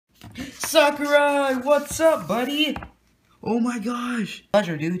Sakurai, what's up, buddy? Oh my gosh.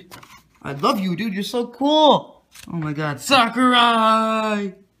 Pleasure, dude. I love you, dude. You're so cool. Oh my god.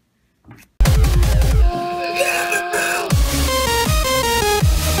 Sakurai!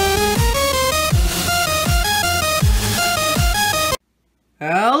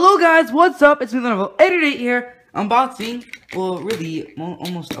 Hello guys, what's up? It's me, level 88 here, unboxing, well, really,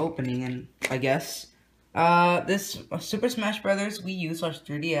 almost opening, and I guess, this Super Smash Brothers Wii U /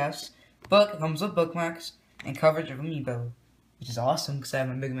 3DS book comes with bookmarks and coverage of Amiibo, which is awesome because I have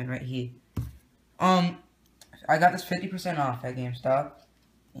my big man right here. I got this 50% off at GameStop,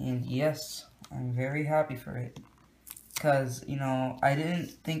 and yes, I'm very happy for it, because, you know, I didn't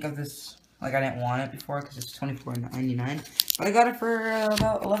think of this. Like, I didn't want it before because it's $24.99, but I got it for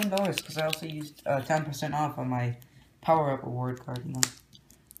about $11 because I also used 10% off on my power-up award card, you know.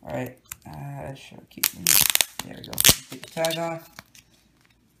 Alright, should I keep it? There we go. Take the tag off.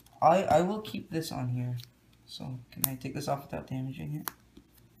 I will keep this on here. So, can I take this off without damaging it?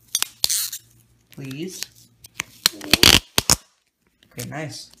 Please. Okay,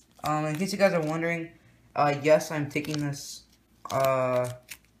 nice. In case you guys are wondering, yes, I'm taking this,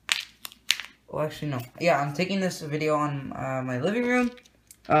 well, actually, no. Yeah, I'm taking this video on my living room.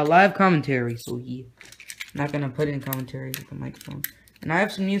 Live commentary, so I'm not going to put in commentary with the microphone. And I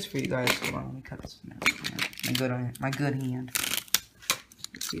have some news for you guys. Hold on, let me cut this. My good hand.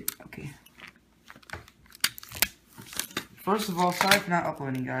 Okay. First of all, sorry for not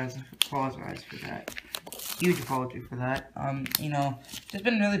uploading, guys. I apologize for that. Huge apology for that. You know, just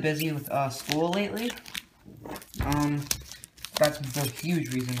been really busy with school lately. That's the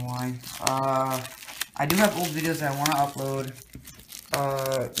huge reason why. I do have old videos that I want to upload.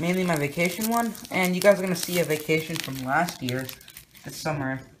 Mainly my vacation one. And you guys are going to see a vacation from last year, this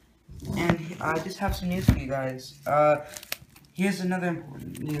summer. And I just have some news for you guys. Here's another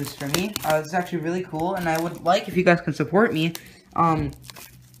important news for me. This is actually really cool. And I would like if you guys can support me.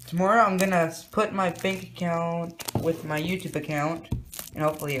 Tomorrow I'm going to put my bank account with my YouTube account. And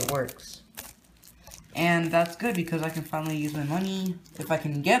hopefully it works. And that's good because I can finally use my money, if I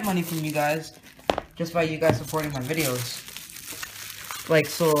can get money from you guys, just by you guys supporting my videos. Like,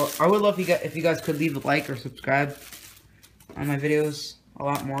 so, I would love if you guys could leave a like or subscribe on my videos a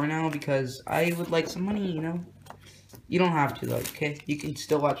lot more now, because I would like some money, you know? You don't have to, though, okay? You can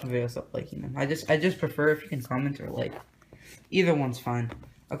still watch my videos without liking them. I just prefer if you can comment or like. Either one's fine.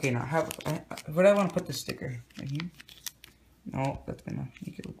 Okay, now, where do I want to put this sticker? Right here? No, that's gonna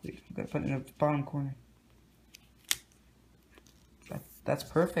make it look weird. I'm gonna put it in the bottom corner. That's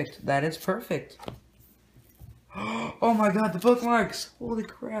perfect. That is perfect. Oh my god, the bookmarks! Holy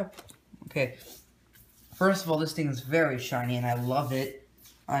crap. Okay. First of all, this thing is very shiny and I love it.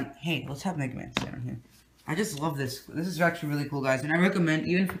 Hey, let's have Mega Man stand on here. I just love this. This is actually really cool, guys. And I recommend,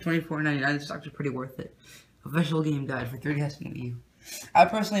 even for $24.99, this is actually pretty worth it. Official game guide for 3DS and Wii U. I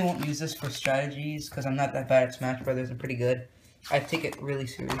personally won't use this for strategies because I'm not that bad at Smash Brothers. I'm pretty good. I take it really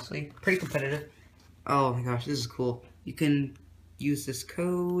seriously. Pretty competitive. Oh my gosh, this is cool. You can use this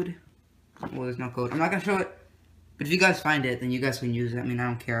code. Well, there's no code. I'm not going to show it. But if you guys find it, then you guys can use it. I mean, I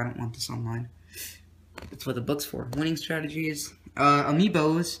don't care. I don't want this online. That's what the book's for. Winning strategies.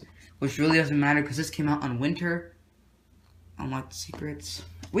 Amiibos, which really doesn't matter because this came out on winter. Unlock secrets.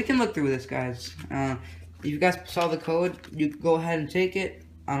 We can look through this, guys. If you guys saw the code, you can go ahead and take it.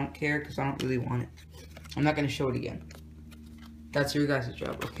 I don't care because I don't really want it. I'm not going to show it again. That's your guys'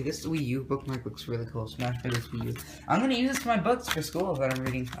 job. Okay, this is Wii U. Bookmark looks really cool. Smash Brothers Wii U. I'm going to use this for my books for school that I'm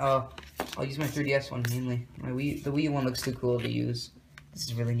reading. I'll use my 3DS one mainly. The Wii U one looks too cool to use. This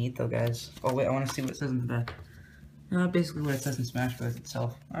is really neat though, guys. Oh wait, I want to see what it says in the back. Basically what it says in Smash Bros.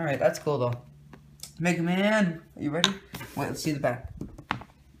 Itself. Alright, that's cool though. Mega Man, are you ready? Wait, let's see the back.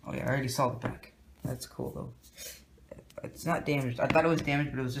 Oh yeah, I already saw the back. That's cool though. It's not damaged. I thought it was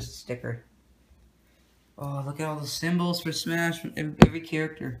damaged, but it was just a sticker. Oh, look at all the symbols for Smash from every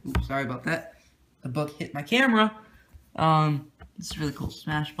character. Oops, sorry about that. The book hit my camera. This is really cool.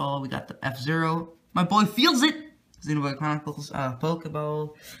 Smash Ball. We got the F-Zero. My boy feels it. Xenoblade Chronicles.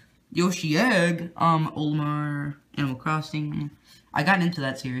 Pokeball. Yoshi Egg. Olimar. Animal Crossing. I got into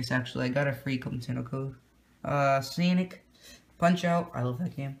that series actually. I got a free Nintendo code. Scenic. Punch Out. I love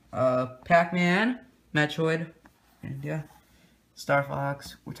that game. Pac-Man. Metroid. And yeah. Star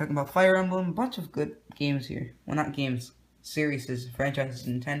Fox. We're talking about Fire Emblem. A bunch of good games here. Well, not games. Series, franchises,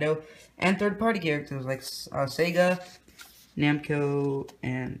 Nintendo. And third-party characters like Sega, Namco,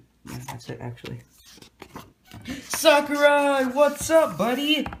 and yeah, that's it actually. Sakurai, what's up,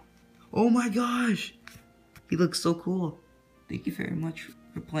 buddy? Oh my gosh. He looks so cool. Thank you very much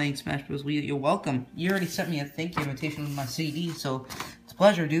for playing Smash Bros. Wii U. You're welcome. You already sent me a thank you invitation with my CD, so it's a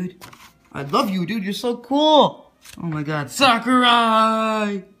pleasure, dude. I love you, dude. You're so cool. Oh my god.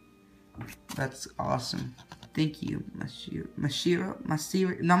 Sakurai! That's awesome. Thank you, Masahiro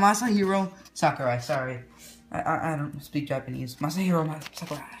Sakurai. Sorry. I don't speak Japanese. Masahiro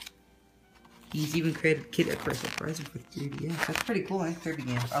Sakurai. He's even created Kid Icarus Uprising for 3DS. That's pretty cool. I like Kirby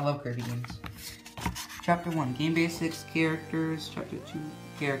games. I love Kirby games. Chapter 1, Game Basics, Characters. Chapter 2,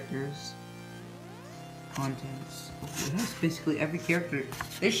 Characters. Contents. It has basically every character.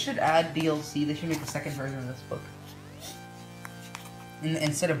 They should add DLC. They should make a second version of this book.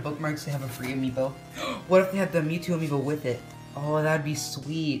 Instead of bookmarks, they have a free amiibo. What if they had the Mewtwo amiibo with it? Oh, that'd be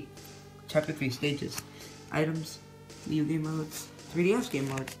sweet. Chapter 3, Stages. Items. New game modes. 3DS game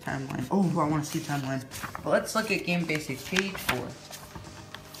modes. Timeline. Oh, I want to see timeline. Well, let's look at Game Basics, page 4.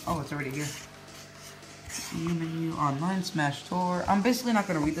 Oh, it's already here. New menu, online, Smash Tour. I'm basically not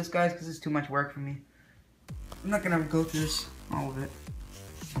going to read this, guys, because it's too much work for me. I'm not going to go through this, all of it.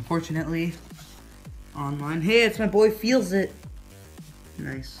 Unfortunately. Online. Hey, it's my boy Feels It.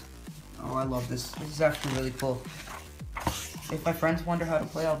 Nice. Oh, I love this. This is actually really cool. If my friends wonder how to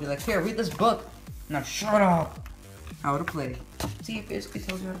play, I'll be like, here, read this book. Now shut up. How to play. See, it basically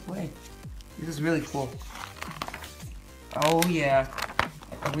tells you how to play. This is really cool. Oh, yeah.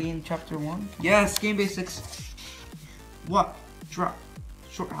 Are we in chapter 1? Yes, Game Basics. Walk, drop,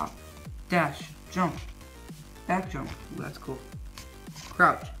 short hop, dash, jump, back jump. Ooh, that's cool.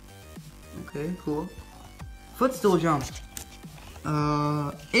 Crouch. Okay, cool. Footstool jump.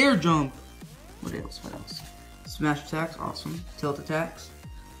 Air jump. What else? What else? Smash attacks, awesome. Tilt attacks.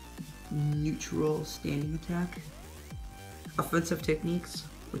 Neutral standing attack. Offensive techniques,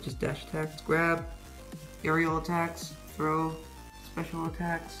 which is dash attacks, grab, aerial attacks, throw, special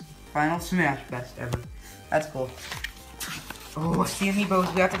attacks. Final smash, best ever. That's cool. Oh, it's the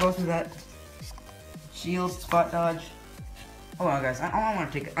amiibos. We have to go through that. Shield, spot dodge. Hold on, guys. I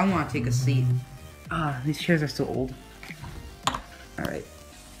want to take a seat. These chairs are so old. Alright.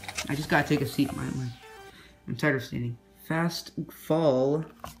 I just gotta take a seat. I'm tired of standing. Fast fall.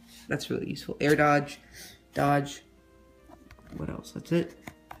 That's really useful. Air dodge. Dodge. What else? That's it.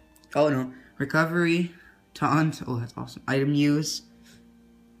 Oh no. Recovery. Taunt. Oh, that's awesome. Item use.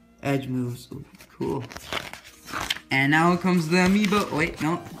 Edge moves. Ooh, cool. And now comes the amiibo. Oh, wait,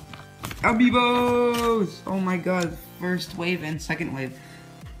 no. Amiibos! Oh my god. First wave and second wave.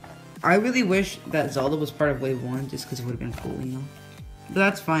 I really wish that Zelda was part of wave 1 just because it would have been cool, you know? But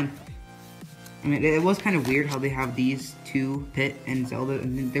that's fine. I mean, it was kind of weird how they have these two, Pit and Zelda,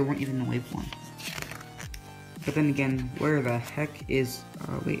 and they weren't even in wave 1. But then again, where the heck is...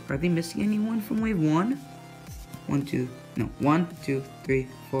 wait, are they missing anyone from wave 1? 1, 2, 3,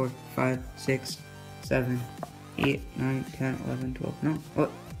 4, 5, 6, 7, 8, 9, 10, 11, 12. No.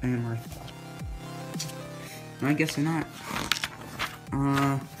 Oh, I am right. I guess they're not.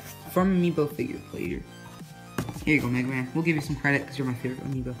 From Amiibo figure player. Here you go, Mega Man. We'll give you some credit because you're my favorite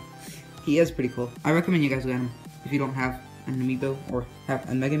Amiibo. He is pretty cool. I recommend you guys get him if you don't have an Amiibo or have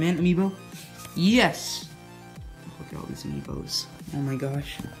a Mega Man Amiibo. Yes! Look at all these Amiibos. Oh my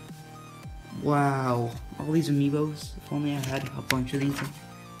gosh. Wow. All these Amiibos. If only I had a bunch of these.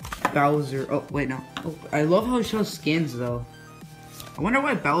 Bowser. Oh, wait, no. Oh, I love how it shows skins, though. I wonder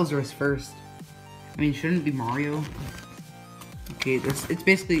why Bowser is first. I mean, shouldn't it be Mario? Okay, it's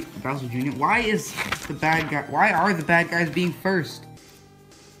basically Bowser Jr. Why is the bad guy... Why are the bad guys being first?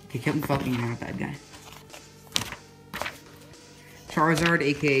 Okay, Captain Falcon, you're not a bad guy. Charizard,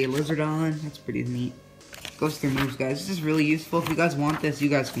 aka Lizardon. That's pretty neat. Goes through moves, guys. This is really useful. If you guys want this, you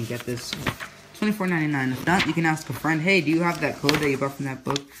guys can get this. $24.99. If not, you can ask a friend, hey, do you have that code that you bought from that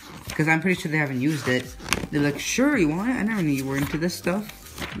book? Because I'm pretty sure they haven't used it. They're like, sure, you want it? I never knew you were into this stuff.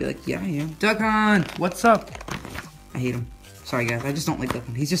 Be like, yeah, I am. Duck Hunt, what's up? I hate him. Sorry, guys. I just don't like Duck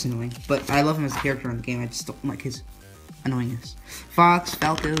Hunt. He's just annoying. But I love him as a character in the game. I just don't like his annoyingness. Fox,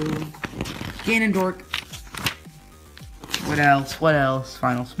 Falco, Ganondorf. What else? What else?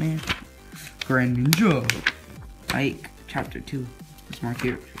 Final Smash. Grand Ninja. Ike. Chapter 2. There's more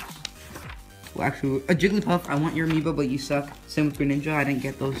characters. Well, actually, a Jigglypuff. I want your amiibo, but you suck. Same with Greninja. I didn't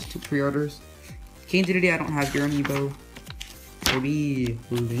get those two pre-orders. King Dedede, I don't have your amiibo. Maybe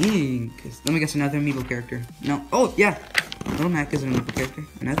Link. Let me guess another amiibo character. No. Oh, yeah. Little Mac is an amiibo character.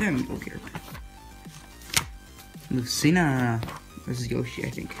 Another amiibo character. Lucina. This is Yoshi, I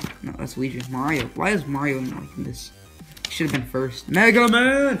think. No, that's Luigi. Mario. Why is Mario not in this? Should have been first. Mega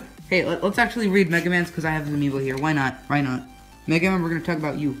Man! Hey, let's actually read Mega Man's because I have the amiibo here. Why not? Why not? Mega Man, we're going to talk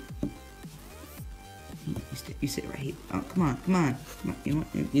about you. You sit right here. Oh, come on, come on. Come on.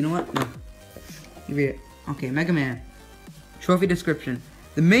 You know what? No. You read it. Okay, Mega Man. Trophy description.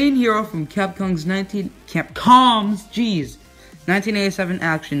 The main hero from Capcom's 1990 1987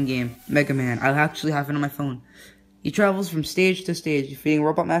 action game, Mega Man. I actually have it on my phone. He travels from stage to stage, defeating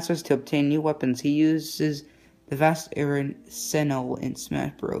robot masters to obtain new weapons. He uses the vast arsenal in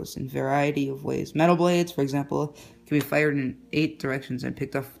Smash Bros. In a variety of ways. Metal blades, for example, can be fired in 8 directions and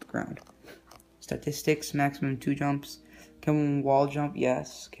picked off the ground. Statistics, maximum 2 jumps. Can wall jump?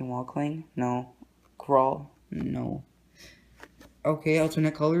 Yes. Can wall cling? No. Crawl? No. Okay,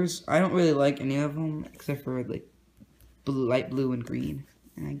 alternate colors. I don't really like any of them, except for, like, blue, light blue and green.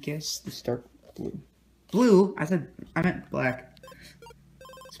 And I guess this dark blue. Blue? I meant black.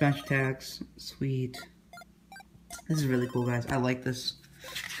 Smash attacks. Sweet. This is really cool, guys. I like this.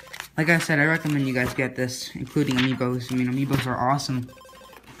 Like I said, I recommend you guys get this, including Amiibos. I mean, Amiibos are awesome.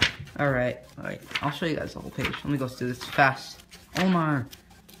 Alright. I'll show you guys the whole page. Let me go through this fast. Omar.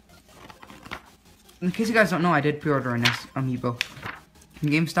 In case you guys don't know, I did pre-order an Amiibo. From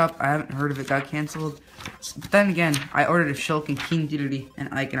GameStop, I haven't heard of it, got canceled. But then again, I ordered a Shulk and King Dedede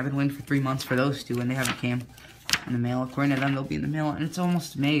and Ike, and I've been waiting for 3 months for those two, and they haven't came in the mail. According to them, they'll be in the mail, and it's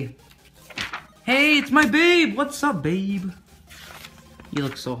almost May. Hey, it's my babe! What's up, babe? You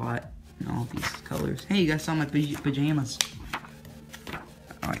look so hot in all these colors. Hey, you guys saw my pajamas.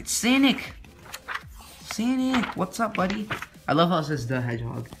 Alright, Sonic! Sonic! What's up, buddy? I love how it says the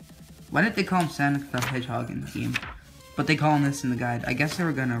Hedgehog. Why didn't they call him Sonic the Hedgehog in the game? But they call him this in the guide. I guess they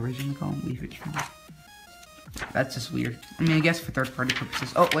were gonna originally call him Leaf It. That's just weird. I mean, I guess for third-party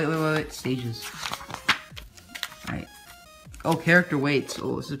purposes. Oh, wait. Stages. Alright. Oh, character weights.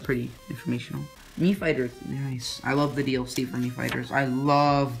 Oh, this is pretty informational. Mii Fighters. Nice. I love the DLC for Mii Fighters. I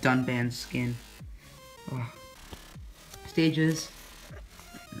love Dunban's skin. Oh. Stages.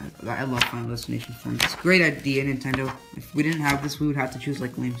 I love Final Destination forms. It's a great idea, Nintendo. If we didn't have this, we would have to choose,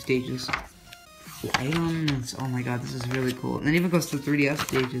 like, lame stages. Items. Oh my god, this is really cool. And it even goes to 3DS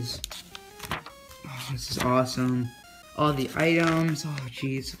stages. Oh, this is awesome. All the items. Oh,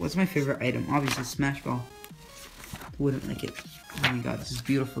 jeez. What's my favorite item? Obviously, Smash Ball. Who wouldn't like it? Oh my god, this is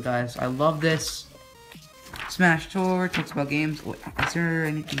beautiful, guys. I love this. Smash Tour. Talks about games. What, is there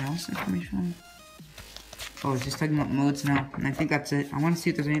anything else information? Oh, it's just talking about modes now. And I think that's it. I want to see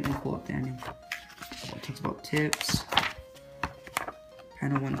if there's anything cool up there. Oh, it talks about tips.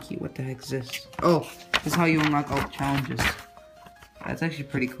 Panel 1 key. What the heck is this? Oh, this is how you unlock all the challenges. That's actually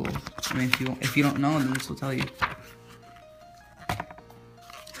pretty cool. I mean, if you don't know, then this will tell you.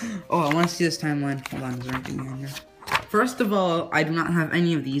 Oh, I want to see this timeline. Hold on, is there anything behind here? First of all, I do not have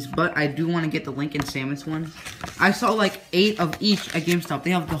any of these, but I do want to get the Link and Samus one. I saw like 8 of each at GameStop.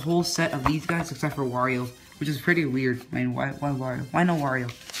 They have the whole set of these guys except for Wario, which is pretty weird. I mean, why Wario? Why no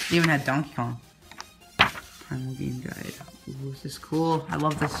Wario? They even had Donkey Kong. Primal game guide. Ooh, this is cool. I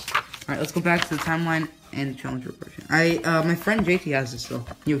love this. Alright, let's go back to the timeline and the challenger version. My friend JT has this though.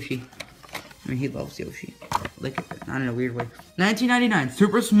 Yoshi. I mean, he loves Yoshi. Like, not in a weird way. 1999,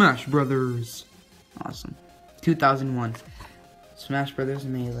 Super Smash Brothers. Awesome. 2001, Smash Brothers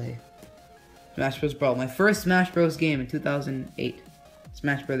Melee. Smash Bros. Brawl. My first Smash Bros. Game in 2008.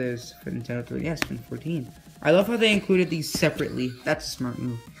 Smash Brothers for Nintendo 3DS 2014. I love how they included these separately. That's a smart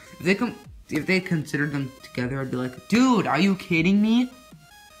move. If they considered them together, I'd be like, dude, are you kidding me?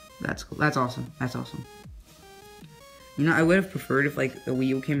 That's cool. That's awesome. That's awesome. You know, I would have preferred if, like, the Wii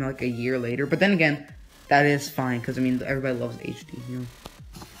U came, like, a year later. But then again, that is fine. Because, I mean, everybody loves HD, you know?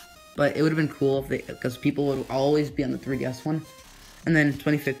 But it would have been cool if they... Because people would always be on the 3DS one. And then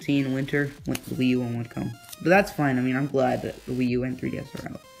 2015, winter, the Wii U one would come. But that's fine. I mean, I'm glad that the Wii U and 3DS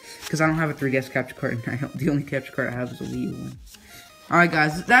are out. Because I don't have a 3DS capture card. The only capture card I have is a Wii U one. Alright,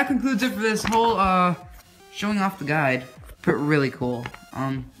 guys. That concludes it for this whole, showing off the guide. Really cool.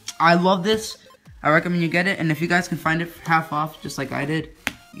 I love this. I recommend you get it. And if you guys can find it for half off, just like I did,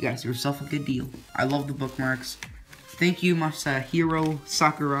 you guys have yourself a good deal. I love the bookmarks. Thank you, Masahiro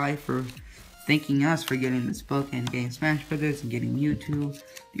Sakurai, for thanking us for getting this book and getting Smash Brothers and getting Mewtwo.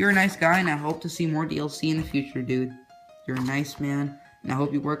 You're a nice guy, and I hope to see more DLC in the future, dude. You're a nice man, and I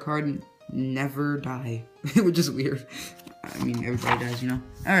hope you work hard and never die. Which is weird. I mean, everybody dies, you know?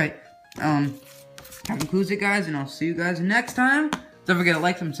 Alright, that concludes it, guys, and I'll see you guys next time. Don't forget to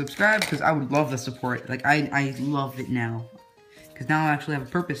like and subscribe, because I would love the support. Like, I love it now. Because now I actually have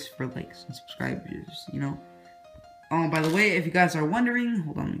a purpose for likes and subscribers, you know? Oh, by the way, if you guys are wondering,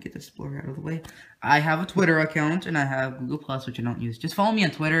 hold on, let me get this blur out of the way. I have a Twitter account, and I have Google+, which I don't use. Just follow me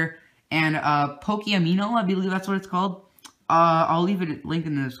on Twitter, and Pokeamino, I believe that's what it's called. I'll leave it link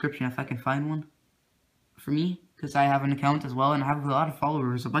in the description if I can find one for me, because I have an account as well, and I have a lot of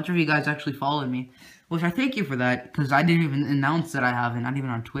followers. A bunch of you guys actually followed me, which I thank you for that, because I didn't even announce that I have it, not even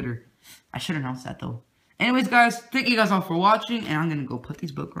on Twitter. I should announce that, though. Anyways, guys, thank you guys all for watching, and I'm going to go put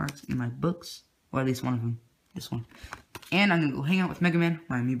these bookmarks in my books, or at least one of them. This one. And I'm gonna go hang out with Mega Man,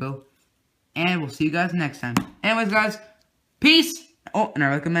 my amiibo. And we'll see you guys next time. Anyways, guys, peace! Oh, and I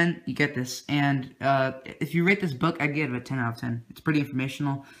recommend you get this. And if you rate this book, I'd give it a 10 out of 10. It's pretty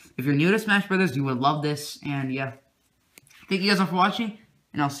informational. If you're new to Smash Brothers, you would love this. And yeah. Thank you guys all for watching.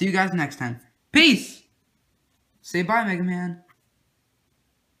 And I'll see you guys next time. Peace! Say bye, Mega Man.